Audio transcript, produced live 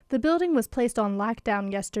The building was placed on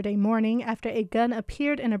lockdown yesterday morning after a gun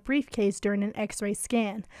appeared in a briefcase during an X-ray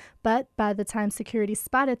scan. But by the time security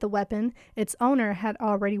spotted the weapon, its owner had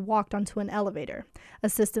already walked onto an elevator.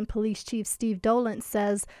 Assistant Police Chief Steve Dolan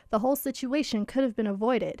says the whole situation could have been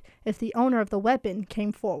avoided if the owner of the weapon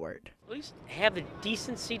came forward. At least have the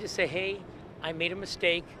decency to say, hey, I made a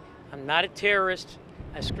mistake. I'm not a terrorist.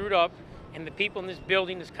 I screwed up. And the people in this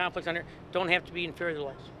building, this complex under, don't have to be in fear of their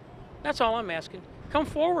lives. That's all I'm asking. Come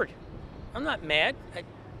forward. I'm not mad.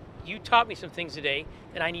 You taught me some things today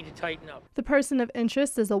that I need to tighten up. The person of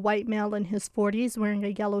interest is a white male in his 40s wearing a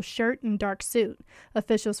yellow shirt and dark suit.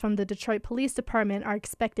 Officials from the Detroit Police Department are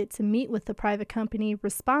expected to meet with the private company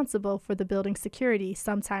responsible for the building's security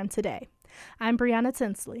sometime today. I'm Brianna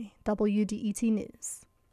Tinsley, WDET News.